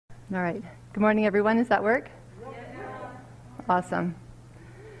All right. Good morning, everyone. Does that work? Awesome.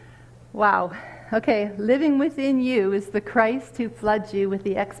 Wow. Okay. Living within you is the Christ who floods you with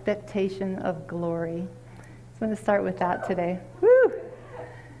the expectation of glory. So I'm going to start with that today. Woo!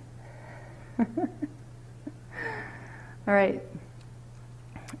 All right.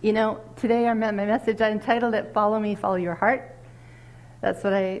 You know, today my message, I entitled it, Follow Me, Follow Your Heart. That's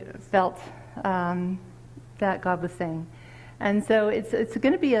what I felt that God was saying. And so it's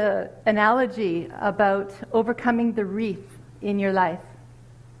going to be an analogy about overcoming the reef in your life.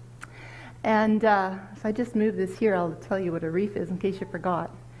 And if I just move this here, I'll tell you what a reef is in case you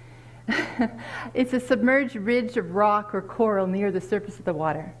forgot. It's a submerged ridge of rock or coral near the surface of the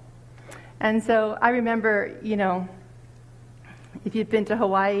water. And so I remember, you know, if you've been to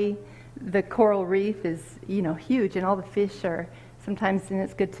Hawaii, the coral reef is, you know, huge, and all the fish are sometimes, and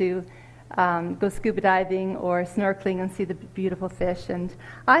it's good to go scuba diving or snorkeling and see the beautiful fish. And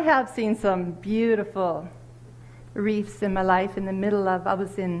I have seen some beautiful reefs in my life. In the middle of, I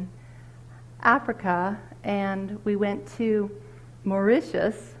was in Africa, and we went to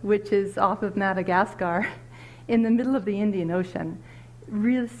Mauritius, which is off of Madagascar, in the middle of the Indian Ocean.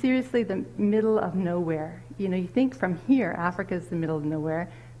 Really, seriously, the middle of nowhere. You know, you think from here, Africa is the middle of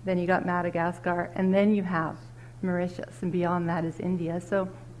nowhere, then you got Madagascar, and then you have Mauritius, and beyond that is India. So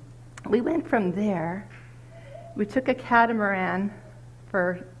we went from there. We took a catamaran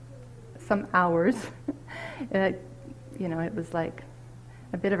for some hours. You know, it was like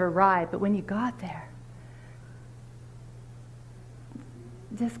a bit of a ride, but when you got there,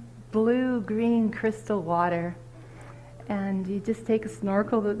 just blue-green crystal water, and you just take a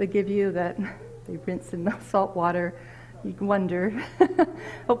snorkel that they give you that they rinse in the salt water. You wonder,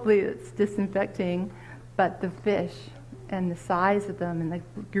 hopefully it's disinfecting, but the fish and the size of them and the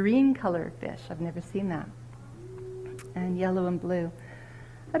green colored fish, I've never seen that, and yellow and blue.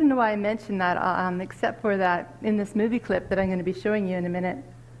 I don't know why I mentioned that, except for that in this movie clip that I'm going to be showing you in a minute.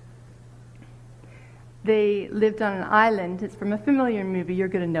 They lived on an island. It's from a familiar movie. You're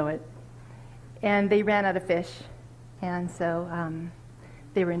going to know it. And they ran out of fish. And so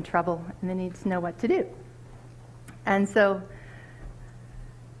they were in trouble, and they needed to know what to do. And so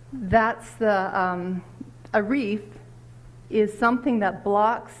that's a reef is something that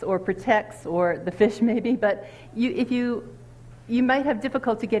blocks or protects, or the fish maybe, but you might have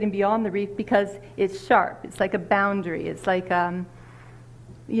difficulty getting beyond the reef because it's sharp. It's like a boundary. It's like,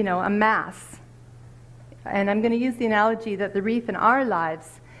 you know, a mass. And I'm going to use the analogy that the reef in our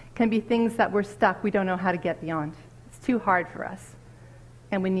lives can be things that we're stuck. We don't know how to get beyond. It's too hard for us.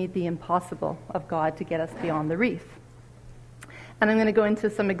 And we need the impossible of God to get us beyond the reef. And I'm going to go into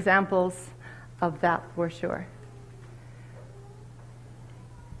some examples of that for sure.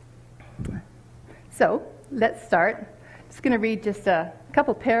 So let's start. I'm just going to read just a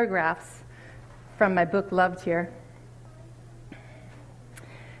couple paragraphs from my book, Loved Here.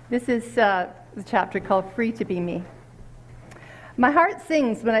 This is the chapter called Free to Be Me. My heart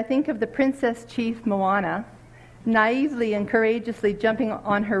sings when I think of the princess chief Moana, naively and courageously jumping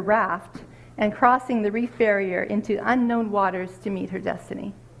on her raft and crossing the reef barrier into unknown waters to meet her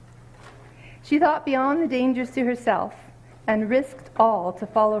destiny. She thought beyond the dangers to herself and risked all to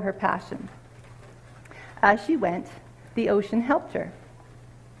follow her passion. As she went, the ocean helped her.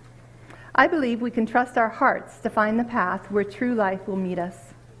 I believe we can trust our hearts to find the path where true life will meet us.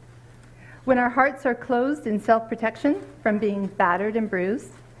 When our hearts are closed in self-protection from being battered and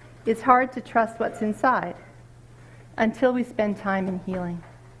bruised, it's hard to trust what's inside until we spend time in healing.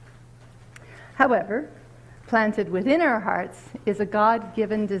 However, planted within our hearts is a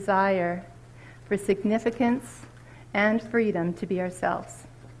God-given desire for significance and freedom to be ourselves.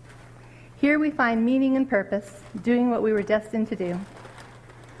 Here we find meaning and purpose, doing what we were destined to do.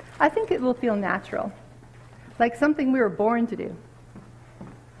 I think it will feel natural, like something we were born to do,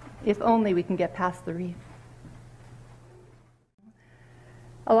 if only we can get past the reef.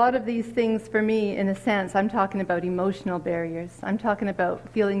 A lot of these things for me, in a sense, I'm talking about emotional barriers. I'm talking about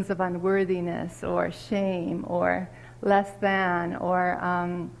feelings of unworthiness or shame or less than,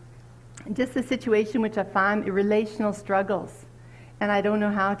 or just a situation which I find relational struggles, and I don't know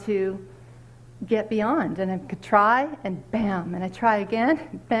how to get beyond. And I could try, and bam, and I try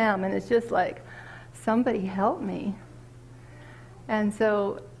again, bam, and it's just like, somebody help me. And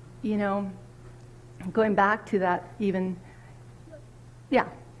so, you know, going back to that even, yeah,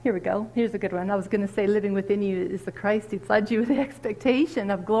 here we go. Here's a good one. I was going to say living within you is the Christ who floods you with the expectation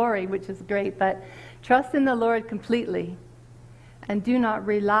of glory, which is great, but trust in the Lord completely and do not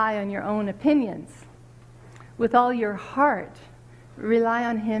rely on your own opinions. With all your heart, rely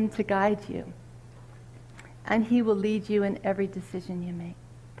on Him to guide you, and He will lead you in every decision you make.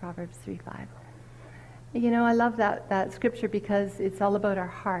 Proverbs 3:5. You know, I love that scripture because it's all about our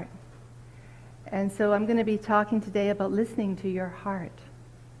heart. And so I'm going to be talking today about listening to your heart.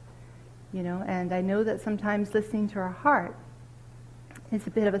 You know, and I know that sometimes listening to our heart is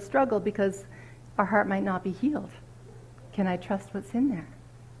a bit of a struggle because our heart might not be healed. Can I trust what's in there?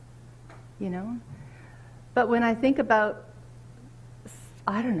 You know? But when I think about,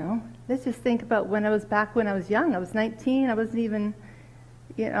 I don't know, let's just think about when I was young. I was 19. I wasn't even,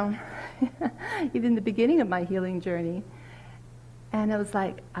 you know, even the beginning of my healing journey. And I was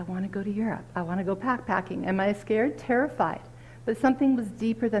like, I want to go to Europe. I want to go backpacking. Am I scared? Terrified. But something was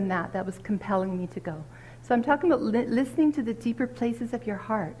deeper than that was compelling me to go. So I'm talking about listening to the deeper places of your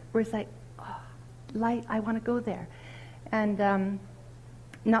heart, where it's like, oh, light, I want to go there. And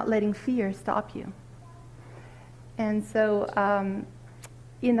not letting fear stop you. And so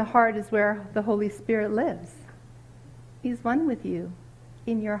in the heart is where the Holy Spirit lives. He's one with you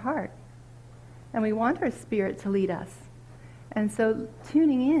in your heart. And we want our spirit to lead us. And so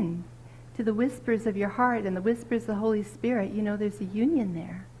tuning in to the whispers of your heart and the whispers of the Holy Spirit, you know, there's a union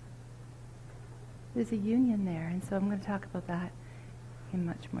there. There's a union there. And so I'm going to talk about that in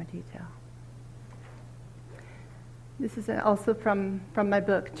much more detail. This is also from my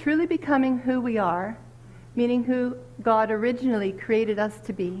book. Truly becoming who we are, meaning who God originally created us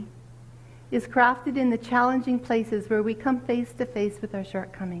to be, is crafted in the challenging places where we come face to face with our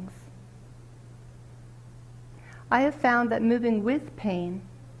shortcomings. I have found that moving with pain,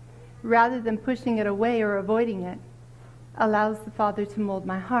 rather than pushing it away or avoiding it, allows the Father to mold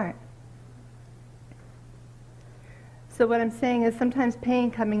my heart. So what I'm saying is sometimes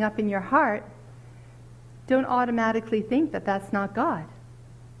pain coming up in your heart, don't automatically think that that's not God.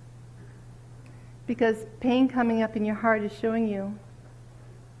 Because pain coming up in your heart is showing you,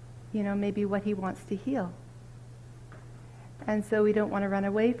 you know, maybe what He wants to heal. And so we don't want to run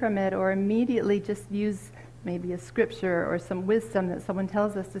away from it or immediately just use maybe a scripture or some wisdom that someone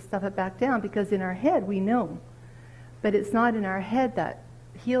tells us to stuff it back down, because in our head we know. But it's not in our head that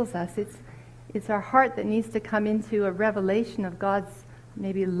heals us. It's our heart that needs to come into a revelation of God's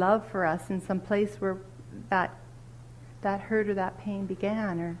maybe love for us in some place where that hurt or that pain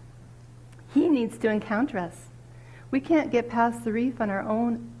began, or He needs to encounter us. We can't get past the reef on our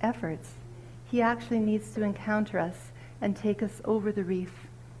own efforts. He actually needs to encounter us and take us over the reef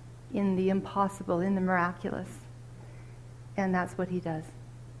in the impossible, in the miraculous. And that's what He does.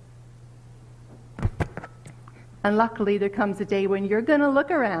 And luckily there comes a day when you're going to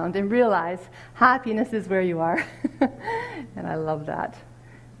look around and realize happiness is where you are. And I love that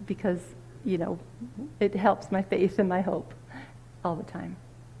because, you know, it helps my faith and my hope all the time.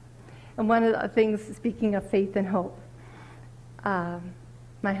 And one of the things, speaking of faith and hope,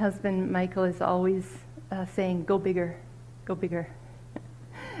 my husband Michael is always saying, go bigger, go bigger.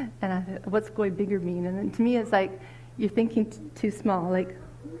 And I thought, what's going bigger mean? And then to me it's like, you're thinking too small. Like,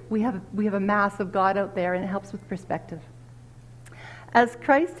 we have a mass of God out there, and it helps with perspective. As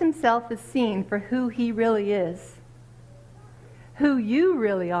Christ Himself is seen for who He really is, who you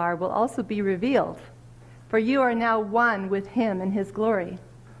really are will also be revealed. For you are now one with Him in His glory.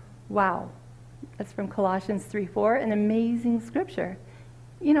 Wow. That's from Colossians 3:4, an amazing scripture.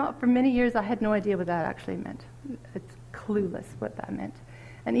 You know, for many years I had no idea what that actually meant. It's clueless what that meant.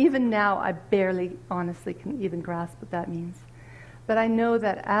 And even now I barely honestly can even grasp what that means. But I know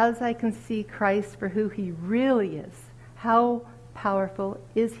that as I can see Christ for who He really is, how powerful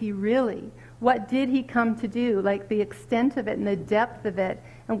is He really? What did He come to do? Like the extent of it and the depth of it.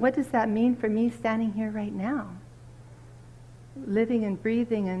 And what does that mean for me standing here right now? Living and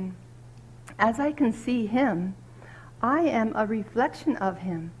breathing. And as I can see Him, I am a reflection of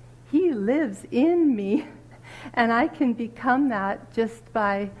Him. He lives in me. And I can become that just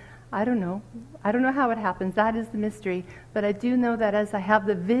by, I don't know how it happens. That is the mystery. But I do know that as I have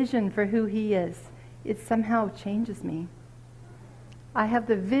the vision for who He is, it somehow changes me. I have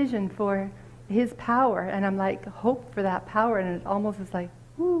the vision for His power, and I'm like, hope for that power, and it almost is like,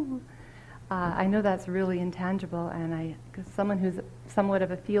 whoo. I know that's really intangible, and because someone who's somewhat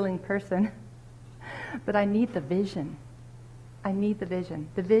of a feeling person, but I need the vision. I need the vision.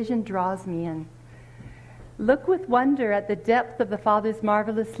 The vision draws me in. Look with wonder at the depth of the Father's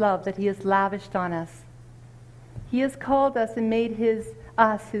marvelous love that He has lavished on us. He has called us and made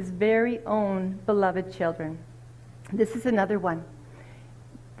us His very own beloved children. This is another one.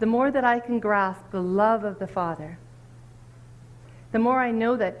 The more that I can grasp the love of the Father, the more I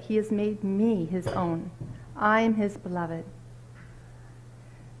know that He has made me His own. I am His beloved.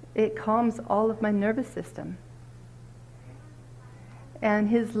 It calms all of my nervous system. And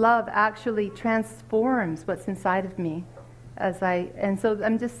His love actually transforms what's inside of me And so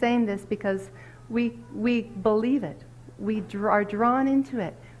I'm just saying this because we believe it. We are drawn into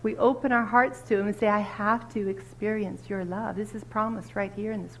it. We open our hearts to Him and say, I have to experience your love. This is promised right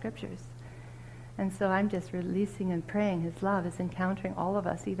here in the Scriptures. And so I'm just releasing and praying His love is encountering all of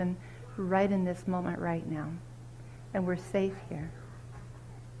us, even right in this moment right now. And we're safe here.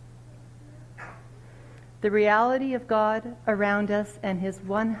 The reality of God around us and His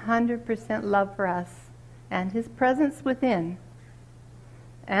 100% love for us and His presence within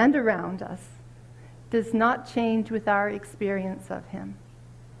and around us does not change with our experience of Him.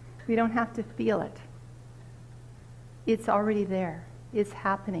 We don't have to feel it. It's already there. It's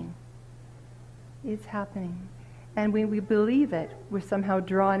happening. It's happening. And when we believe it, we're somehow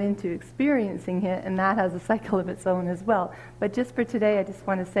drawn into experiencing it, and that has a cycle of its own as well. But just for today, I just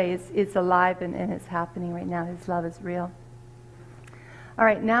want to say it's alive and it's happening right now. His love is real. All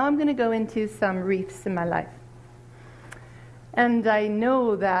right, now I'm going to go into some reefs in my life. And I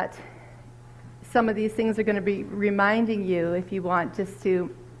know that some of these things are going to be reminding you, if you want, just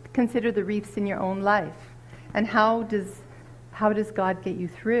to consider the reefs in your own life. And how does God get you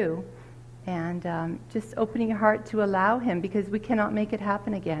through? And just opening your heart to allow Him, because we cannot make it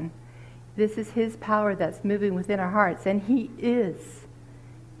happen again. This is His power that's moving within our hearts, and He is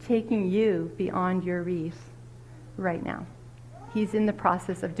taking you beyond your reef right now. He's in the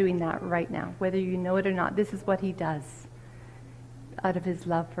process of doing that right now. Whether you know it or not, this is what He does out of His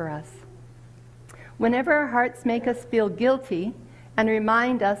love for us. Whenever our hearts make us feel guilty and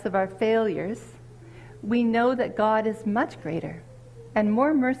remind us of our failures, we know that God is much greater and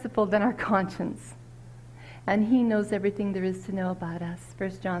more merciful than our conscience. And He knows everything there is to know about us.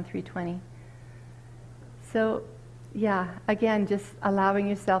 1 John 3:20. So, yeah, again, just allowing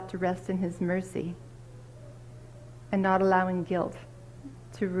yourself to rest in His mercy and not allowing guilt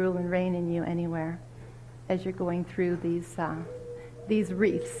to rule and reign in you anywhere as you're going through these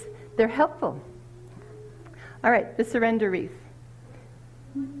reefs. They're helpful. All right, the surrender reef.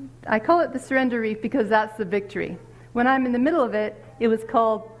 I call it the surrender reef because that's the victory. When I'm in the middle of it, it was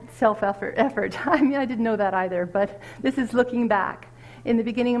called self-effort. I mean, I didn't know that either, but this is looking back. In the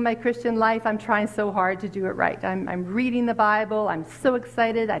beginning of my Christian life, I'm trying so hard to do it right. I'm reading the Bible. I'm so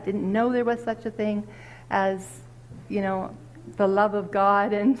excited. I didn't know there was such a thing as, the love of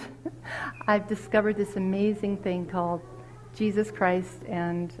God. And I've discovered this amazing thing called Jesus Christ,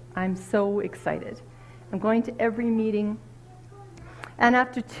 and I'm so excited. I'm going to every meeting. And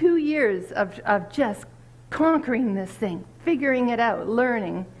after 2 years of just conquering this thing, figuring it out,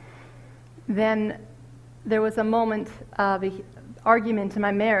 learning, then there was a moment of an argument in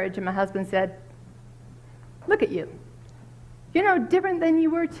my marriage, and my husband said, "Look at you. You're no different than you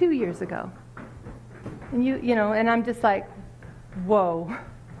were 2 years ago." And and I'm just like, whoa.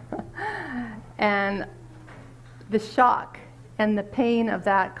 And the shock and the pain of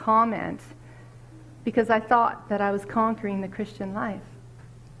that comment, because I thought that I was conquering the Christian life.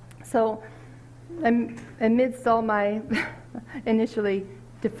 So amidst all my initially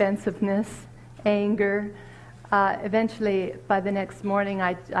defensiveness, anger, eventually by the next morning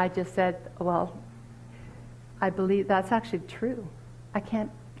I just said, well, I believe that's actually true. I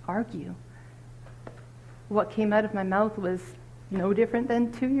can't argue. What came out of my mouth was no different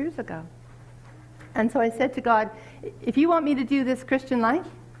than 2 years ago. And so I said to God, if you want me to do this Christian life,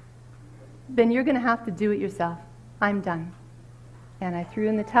 then you're going to have to do it yourself. I'm done. And I threw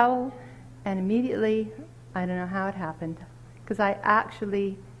in the towel, and immediately, I don't know how it happened, because I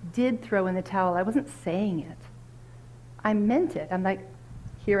actually did throw in the towel. I wasn't saying it. I meant it. I'm like,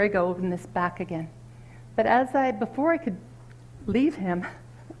 here I go, open this back again. But before I could leave Him,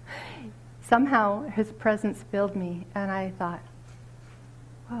 somehow His presence filled me, and I thought,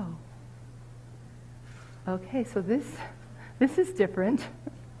 whoa, okay, so this is different.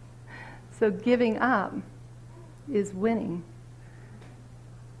 So giving up is winning.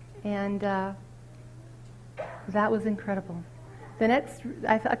 And that was incredible. The next,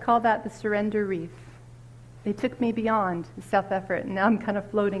 I call that the surrender reef. It took me beyond the self-effort, and now I'm kind of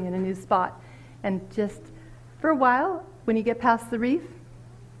floating in a new spot. And just for a while, when you get past the reef,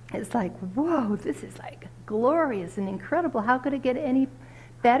 it's like, whoa, this is like glorious and incredible. How could it get any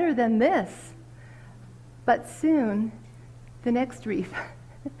better than this? But soon, the next reef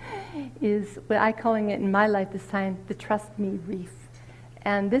is what I'm calling it in my life this time, the trust me reef.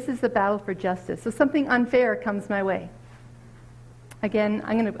 And this is the battle for justice. So something unfair comes my way. Again,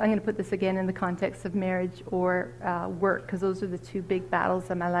 I'm going to put this again in the context of marriage or work, because those are the two big battles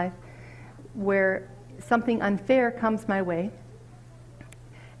of my life, where something unfair comes my way.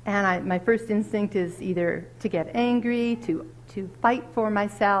 And my first instinct is either to get angry, to fight for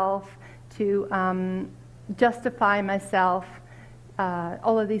myself, to justify myself,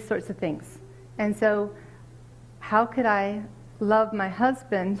 all of these sorts of things. And so how could I love my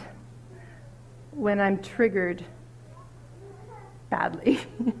husband when I'm triggered badly?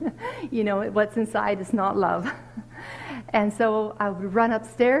 You know, what's inside is not love. And so I would run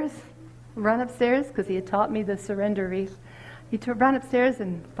upstairs, because he had taught me the surrender wreath. He'd run upstairs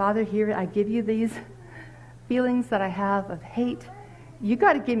and, Father, here, I give you these feelings that I have of hate. You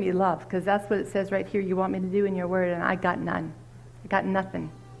got to give me love, because that's what it says right here you want me to do in your word, and I got none. I got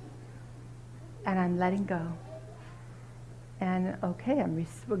nothing. And I'm letting go. And okay,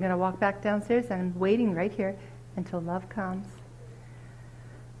 we're going to walk back downstairs, and I'm waiting right here until love comes.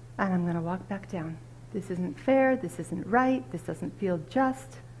 And I'm going to walk back down. This isn't fair. This isn't right. This doesn't feel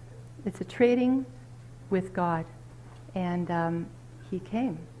just. It's a trading with God. And he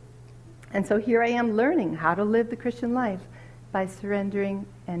came. And so here I am learning how to live the Christian life by surrendering,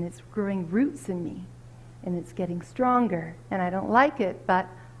 and it's growing roots in me. And it's getting stronger. And I don't like it, but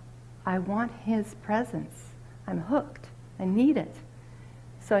I want his presence. I'm hooked. I need it.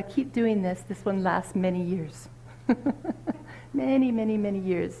 So I keep doing this. This one lasts many years. Many, many, many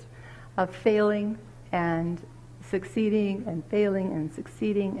years of failing and succeeding and failing and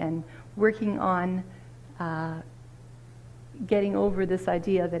succeeding and working on getting over this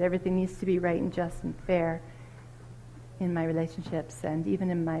idea that everything needs to be right and just and fair in my relationships and even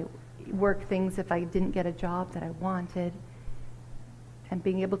in my work things if I didn't get a job that I wanted, and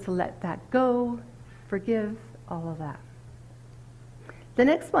being able to let that go, forgive, all of that. The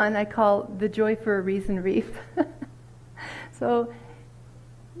next one I call the Joy for a Reason Wreath. So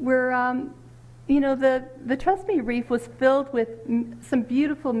we're, the Trust Me Wreath was filled with some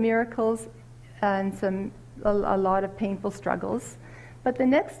beautiful miracles and a lot of painful struggles. But the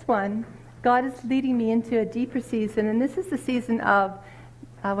next one, God is leading me into a deeper season, and this is the season of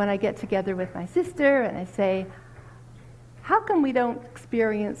when I get together with my sister and I say, how come we don't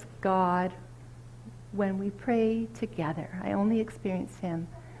experience God when we pray together? I only experience him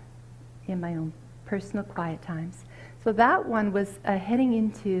in my own personal quiet times. So that one was heading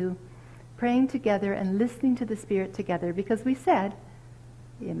into praying together and listening to the Spirit together, because we said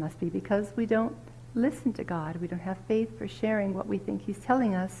it must be because we don't listen to God. We don't have faith for sharing what we think he's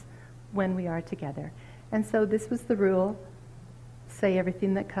telling us when we are together. And so this was the rule: say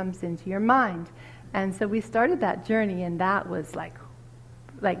everything that comes into your mind. And so we started that journey, and that was like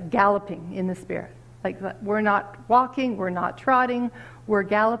galloping in the Spirit. Like, we're not walking, we're not trotting, we're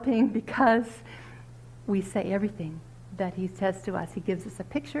galloping, because we say everything that he says to us. He gives us a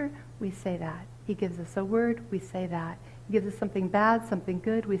picture, we say that. He gives us a word, we say that. He gives us something bad, something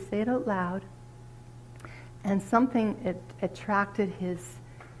good, we say it out loud. And something attracted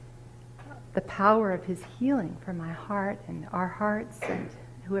the power of his healing for my heart and our hearts and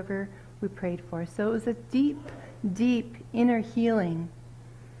whoever we prayed for. So it was a deep, deep inner healing.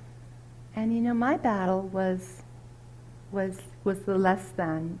 And my battle was the less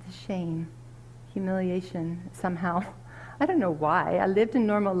than, the shame, humiliation somehow. I don't know why. I lived a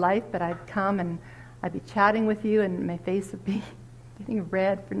normal life, but I'd come and I'd be chatting with you and my face would be getting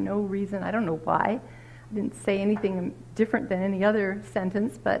red for no reason. I don't know why. I didn't say anything different than any other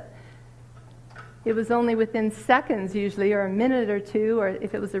sentence, but it was only within seconds usually, or a minute or two, or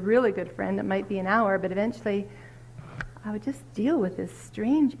if it was a really good friend, it might be an hour, but eventually I would just deal with this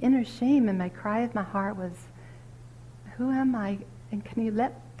strange inner shame, and my cry of my heart was, who am I, and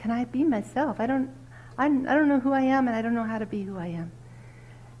can I be myself? I don't know who I am, and I don't know how to be who I am.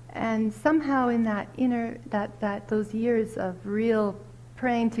 And somehow in that inner, those years of real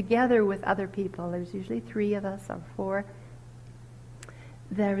praying together with other people, there's usually 3 of us or 4,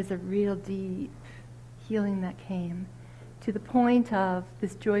 there was a real deep healing that came to the point of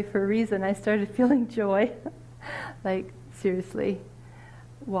this joy for a reason. I started feeling joy, like seriously,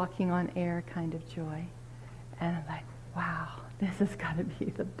 walking on air kind of joy. And I'm like, wow, this has got to be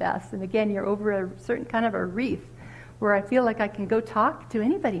the best. And again, you're over a certain kind of a reef where I feel like I can go talk to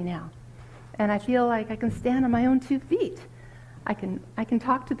anybody now. And I feel like I can stand on my own 2 feet. I can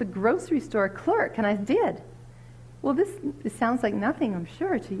talk to the grocery store clerk, and I did. Well, this sounds like nothing, I'm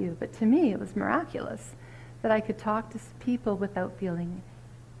sure, to you, but to me it was miraculous that I could talk to people without feeling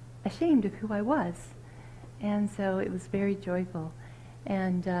ashamed of who I was. And so it was very joyful.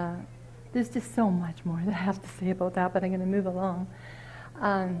 And there's just so much more that I have to say about that, but I'm going to move along.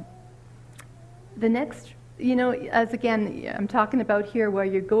 The next, as again, I'm talking about here where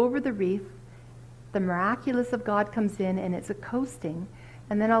you go over the reef, the miraculous of God comes in, and it's a coasting.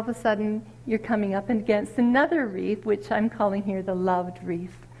 And then all of a sudden, you're coming up against another reef, which I'm calling here the loved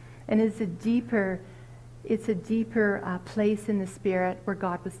reef. And it's a deeper place in the Spirit where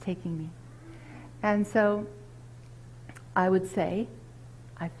God was taking me. And so I would say,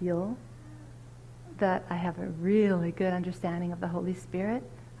 I feel that I have a really good understanding of the Holy Spirit.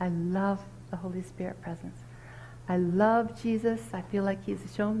 I love the Holy Spirit presence. I love Jesus. I feel like he's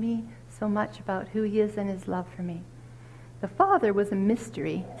shown me so much about who he is and his love for me. The Father was a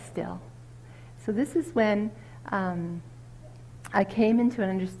mystery still. So this is when I came into an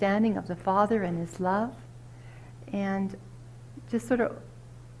understanding of the Father and his love, and just sort of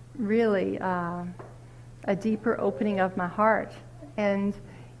really a deeper opening of my heart. And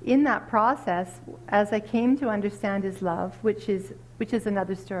in that process, as I came to understand his love, which is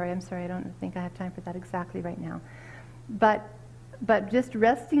another story. I'm sorry, I don't think I have time for that exactly right now. But just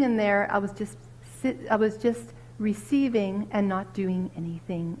resting in there, I was just receiving and not doing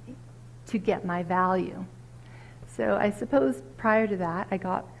anything to get my value. So I suppose prior to that, I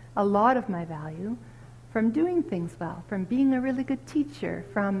got a lot of my value from doing things well, from being a really good teacher,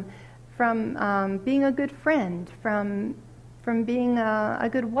 from being a good friend, from being a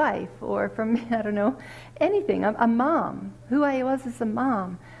good wife, or from, I don't know, anything, a mom, who I was as a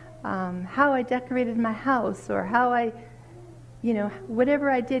mom, how I decorated my house, or how I, whatever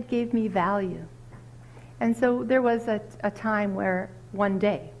I did gave me value. And so there was a time where one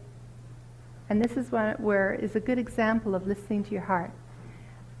day, and this is where is a good example of listening to your heart.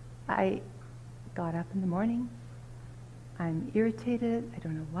 I got up in the morning. I'm irritated. I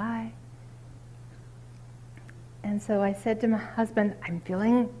don't know why. And so I said to my husband, I'm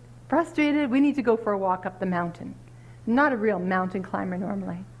feeling frustrated. We need to go for a walk up the mountain. I'm not a real mountain climber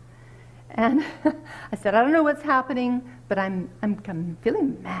normally. And I said, I don't know what's happening, but I'm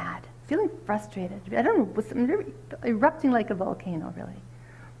feeling mad, feeling frustrated. I don't know, I'm erupting like a volcano, really.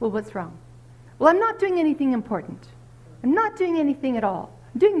 Well, what's wrong? Well, I'm not doing anything important. I'm not doing anything at all.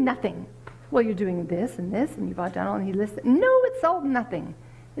 I'm doing nothing. Well, you're doing this, and you've all done all, and he listed. No, it's all nothing.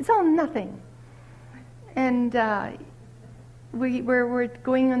 It's all nothing. And we're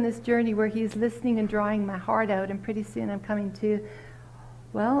going on this journey where he's listening and drawing my heart out, and pretty soon I'm coming to,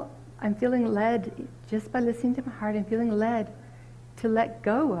 well, I'm feeling led, just by listening to my heart, I'm feeling led to let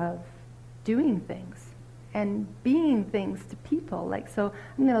go of doing things and being things to people. So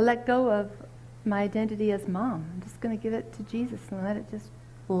I'm going to let go of my identity as mom. I'm just going to give it to Jesus and let it just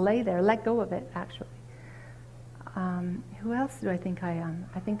lay there, let go of it, actually. Who else do I think I am?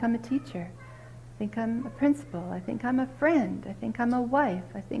 I think I'm a teacher. I think I'm a principal. I think I'm a friend. I think I'm a wife.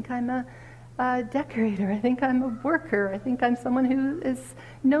 I think I'm a decorator. I think I'm a worker. I think I'm someone who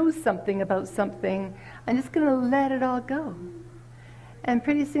knows something about something. I'm just going to let it all go. And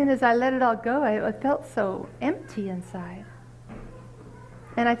pretty soon as I let it all go, I felt so empty inside.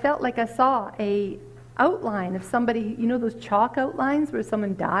 And I felt like I saw a outline of somebody, those chalk outlines where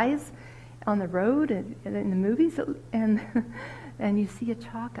someone dies on the road and in the movies, and you see a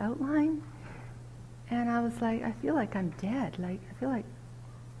chalk outline. And I was like, I feel like I'm dead. I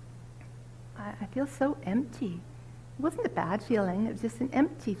feel so empty. It wasn't a bad feeling. It was just an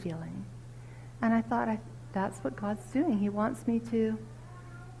empty feeling. And I thought, that's what God's doing. He wants me to,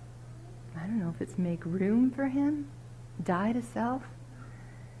 I don't know if it's make room for him, die to self.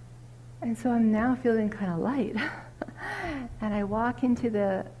 And so I'm now feeling kind of light. And I walk into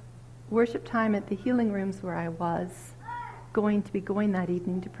the worship time at the healing rooms where I was going to be going that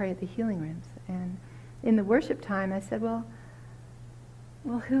evening to pray at the healing rooms. And in the worship time, I said, well,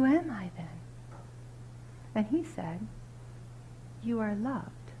 who am I then? And he said, you are loved.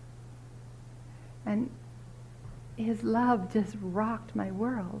 And his love just rocked my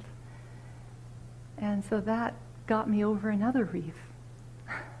world. And so that got me over another reef.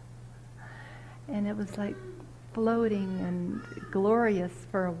 And it was like floating and glorious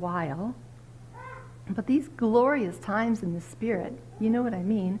for a while. But these glorious times in the Spirit, you know what I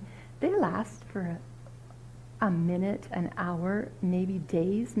mean, they last for a minute, an hour, maybe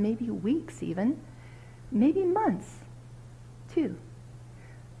days, maybe weeks even, maybe months too.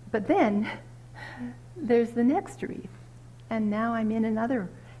 But then there's the next reef, and now I'm in another.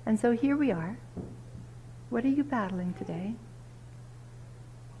 And so here we are. What are you battling today?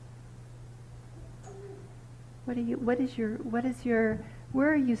 Where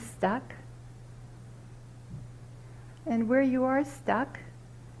are you stuck? And where you are stuck,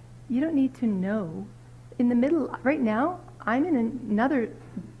 you don't need to know. In the middle, right now, I'm in another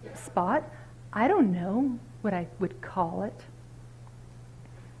spot. I don't know what I would call it.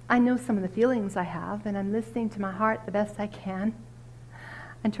 I know some of the feelings I have, and I'm listening to my heart the best I can.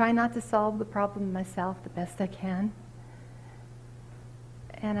 And try not to solve the problem myself the best I can.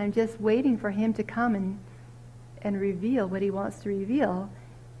 And I'm just waiting for him to come and reveal what he wants to reveal.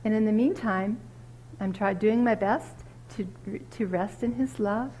 And in the meantime, I'm doing my best to rest in his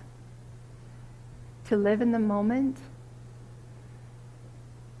love to live in the moment,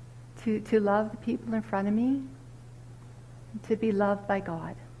 to love the people in front of me, to be loved by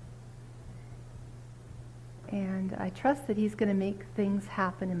God. And I trust that He's going to make things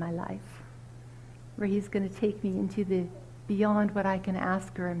happen in my life, where He's going to take me into the beyond what I can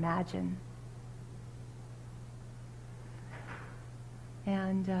ask or imagine.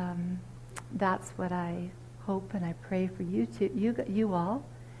 And that's what I hope and I pray for you all.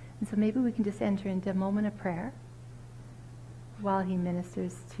 And so maybe we can just enter into a moment of prayer while He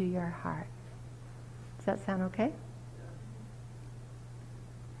ministers to your heart. Does that sound okay?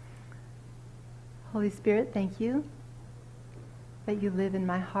 Holy Spirit, thank you that you live in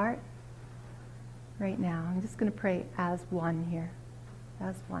my heart right now. I'm just going to pray as one here.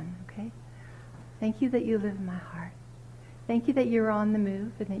 As one, okay? Thank you that you live in my heart. Thank you that you're on the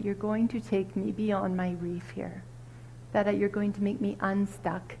move and that you're going to take me beyond my reef here. That you're going to make me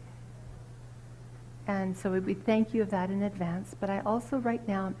unstuck. And so we thank you of that in advance. But I also right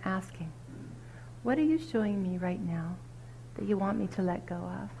now am asking, what are you showing me right now that you want me to let go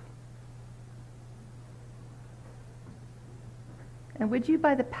of? And would you,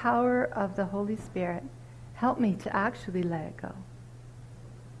 by the power of the Holy Spirit, help me to actually let it go?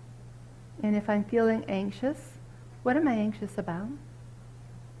 And if I'm feeling anxious, what am I anxious about?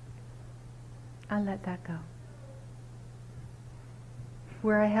 I'll let that go.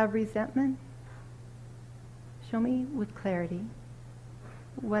 Where I have resentment, show me with clarity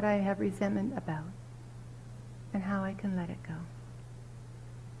what I have resentment about and how I can let it go.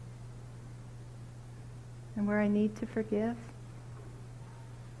 And where I need to forgive,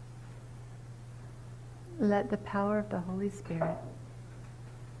 let the power of the Holy Spirit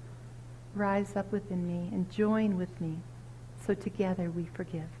rise up within me and join with me so together we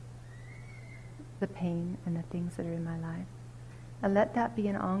forgive the pain and the things that are in my life. And let that be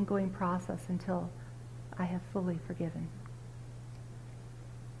an ongoing process until I have fully forgiven,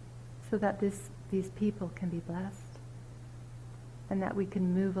 so that these people can be blessed and that we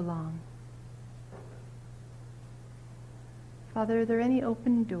can move along. Father, are there any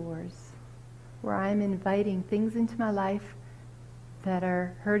open doors where I'm inviting things into my life that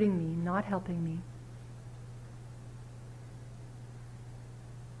are hurting me, not helping me?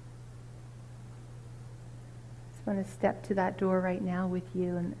 I just want to step to that door right now with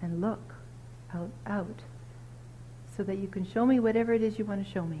you and look out so that you can show me whatever it is you want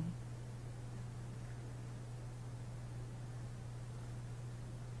to show me.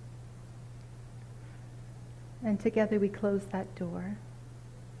 And together we close that door.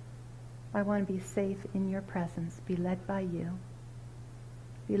 I want to be safe in your presence, be led by you,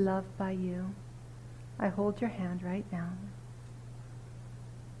 be loved by you. I hold your hand right now.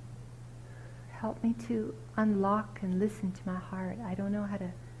 Help me to unlock and listen to my heart. I don't know how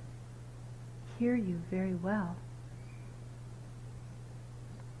to hear you very well.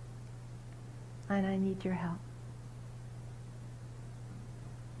 And I need your help.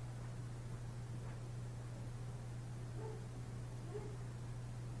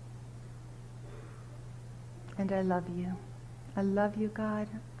 And I love you. I love you, God.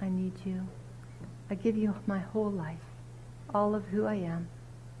 I need you. I give you my whole life, all of who I am.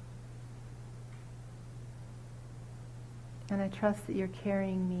 And I trust that you're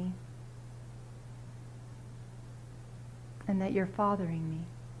carrying me and that you're fathering me,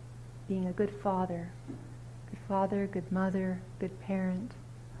 being a good father, good mother, good parent,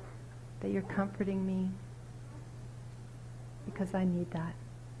 that you're comforting me because I need that.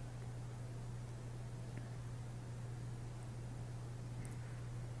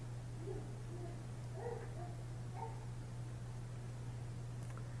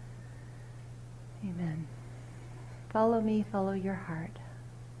 Amen. Follow me, follow your heart.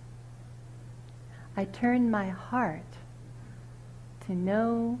 I turn my heart to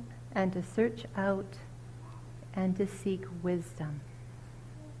know and to search out and to seek wisdom.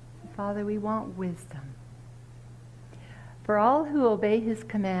 Father, we want wisdom. For all who obey his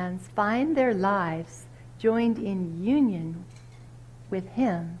commands find their lives joined in union with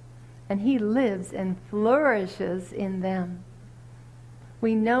him, and he lives and flourishes in them.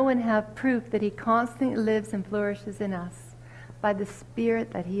 We know and have proof that he constantly lives and flourishes in us by the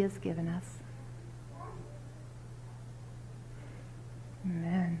Spirit that he has given us.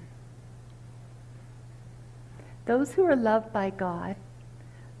 Amen. Those who are loved by God,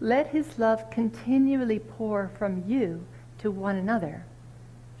 let his love continually pour from you to one another,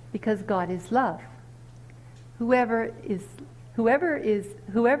 because God is love.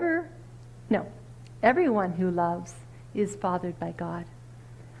 Everyone who loves is fathered by God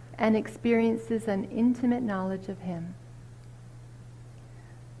and experiences an intimate knowledge of him.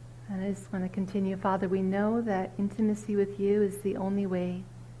 And I just want to continue. Father, we know that intimacy with you is the only way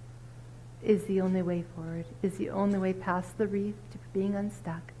forward, is the only way past the reef to being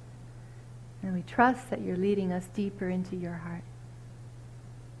unstuck. And we trust that you're leading us deeper into your heart.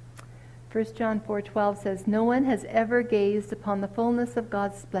 1 John 4:12 says, "No one has ever gazed upon the fullness of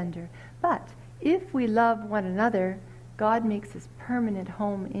God's splendor. But if we love one another, God makes his permanent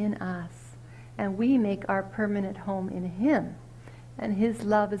home in us. And we make our permanent home in him. And his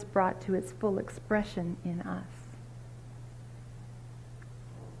love is brought to its full expression in us."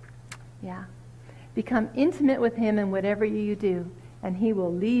 Yeah. Become intimate with him in whatever you do, and he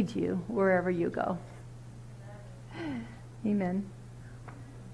will lead you wherever you go. Amen.